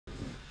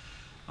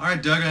All right,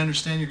 Doug, I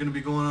understand you're going to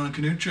be going on a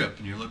canoe trip,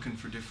 and you're looking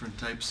for different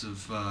types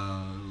of,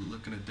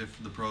 looking at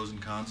the pros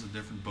and cons of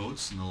different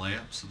boats and the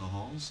layups of the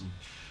hulls. And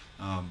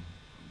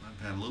I've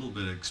had a little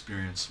bit of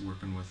experience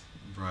working with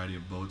a variety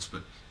of boats,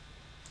 but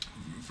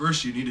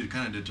first you need to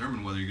kind of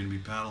determine whether you're going to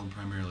be paddling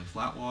primarily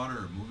flat water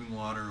or moving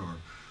water,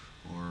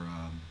 or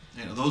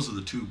those are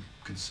the two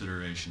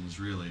considerations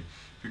really.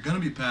 If you're going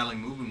to be paddling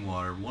moving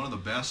water, one of the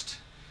best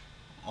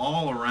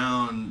all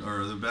around,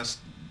 or the best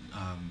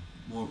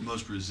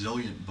most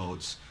resilient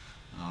boats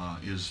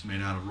is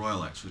made out of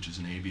Royalex, which is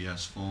an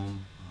ABS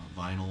foam,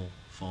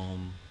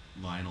 foam,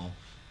 vinyl,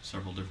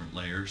 several different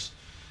layers,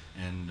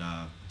 and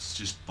it's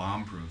just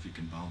bomb proof. You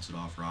can bounce it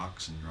off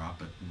rocks and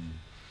drop it, and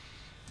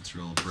it's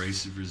real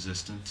abrasive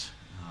resistant.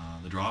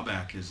 The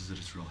drawback is that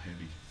it's real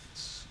heavy.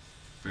 It's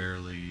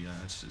fairly,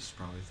 it's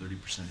probably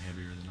 30%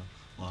 heavier than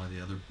a lot of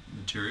the other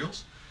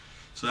materials.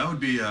 So that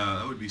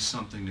would be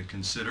something to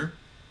consider.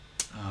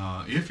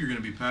 If you're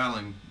going to be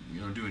paddling,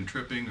 doing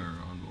tripping or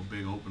on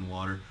big open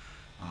water,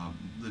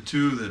 the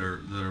two that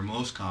are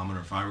most common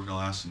are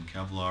fiberglass and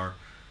Kevlar.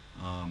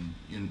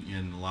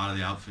 In a lot of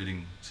the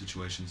outfitting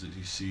situations that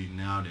you see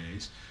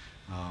nowadays,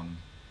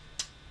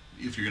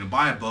 if you're going to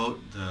buy a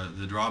boat,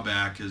 the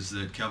drawback is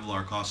that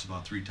Kevlar costs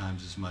about 3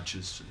 times as much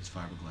as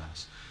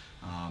fiberglass.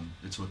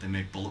 It's what they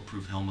make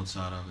bulletproof helmets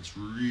out of. It's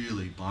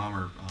really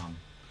bomber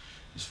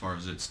as far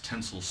as its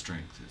tensile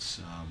strength. It's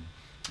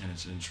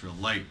real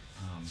light.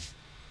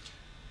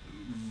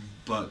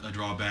 But a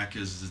drawback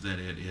is that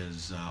it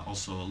is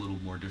also a little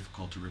more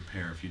difficult to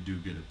repair if you do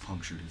get it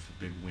punctured, if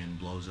a big wind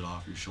blows it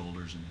off your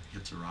shoulders and it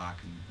hits a rock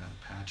and you've got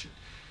to patch it.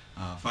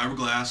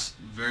 Fiberglass,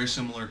 very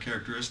similar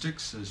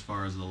characteristics as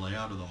far as the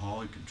layout of the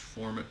hull. You can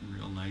form it in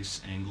real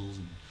nice angles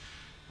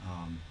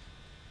and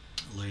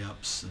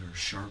layups that are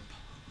sharp,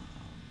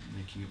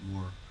 making it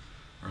more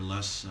or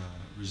less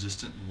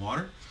resistant in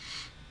water.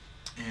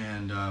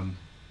 And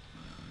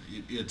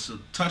it's a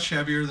touch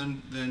heavier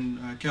than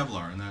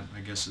Kevlar, and that,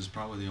 I guess, is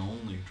probably the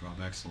only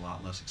drawback. It's a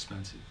lot less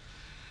expensive.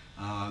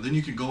 Then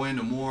you can go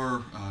into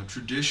more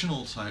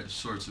traditional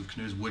sorts of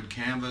canoes. Wood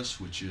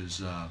canvas, which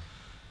is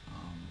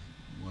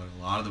what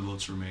a lot of the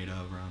boats were made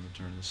of around the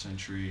turn of the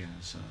century, and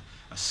it's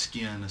a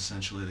skin.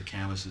 Essentially, the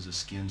canvas is a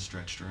skin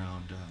stretched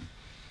around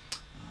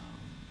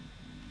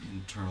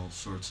internal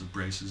sorts of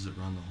braces that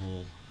run the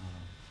whole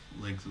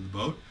length of the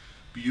boat.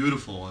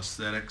 Beautiful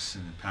aesthetics,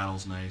 and it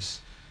paddles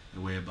nice. They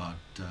weigh about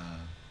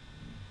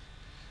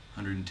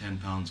 110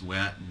 pounds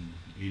wet and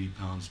 80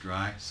 pounds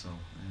dry, so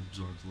it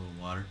absorbs a little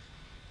water.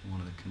 One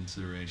of the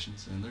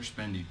considerations, and they're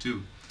spendy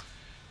too.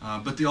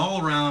 But the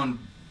all-around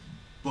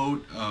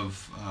boat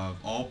of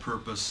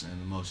all-purpose and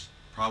the most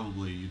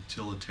probably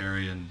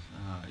utilitarian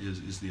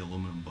is the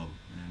aluminum boat,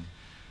 and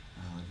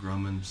the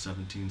Grumman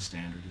 17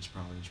 standard is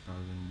probably, there's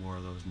probably been more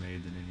of those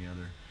made than any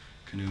other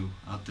canoe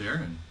out there,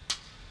 and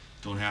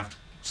don't have to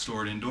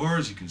store it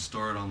indoors. You can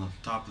store it on the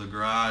top of the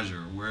garage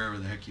or wherever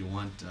the heck you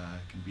want. You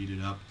can beat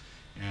it up,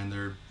 and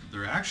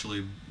they're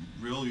actually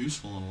real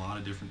useful in a lot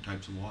of different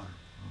types of water,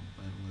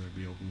 whether it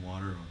be open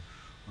water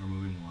or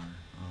moving water.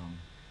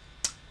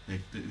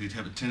 They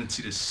have a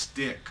tendency to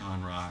stick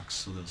on rocks,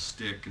 so they'll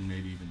stick and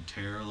maybe even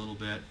tear a little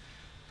bit,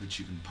 but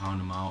you can pound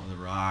them out with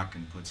a rock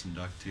and put some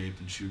duct tape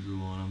and shoe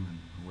glue on them, and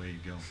away you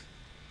go.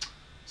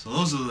 So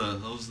those are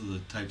the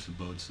types of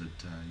boats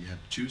that you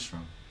have to choose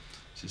from.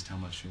 It's just how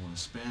much you want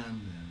to spend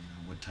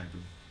and what type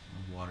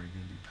of water you're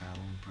going to be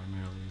paddling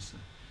primarily is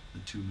the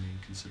two main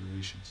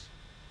considerations.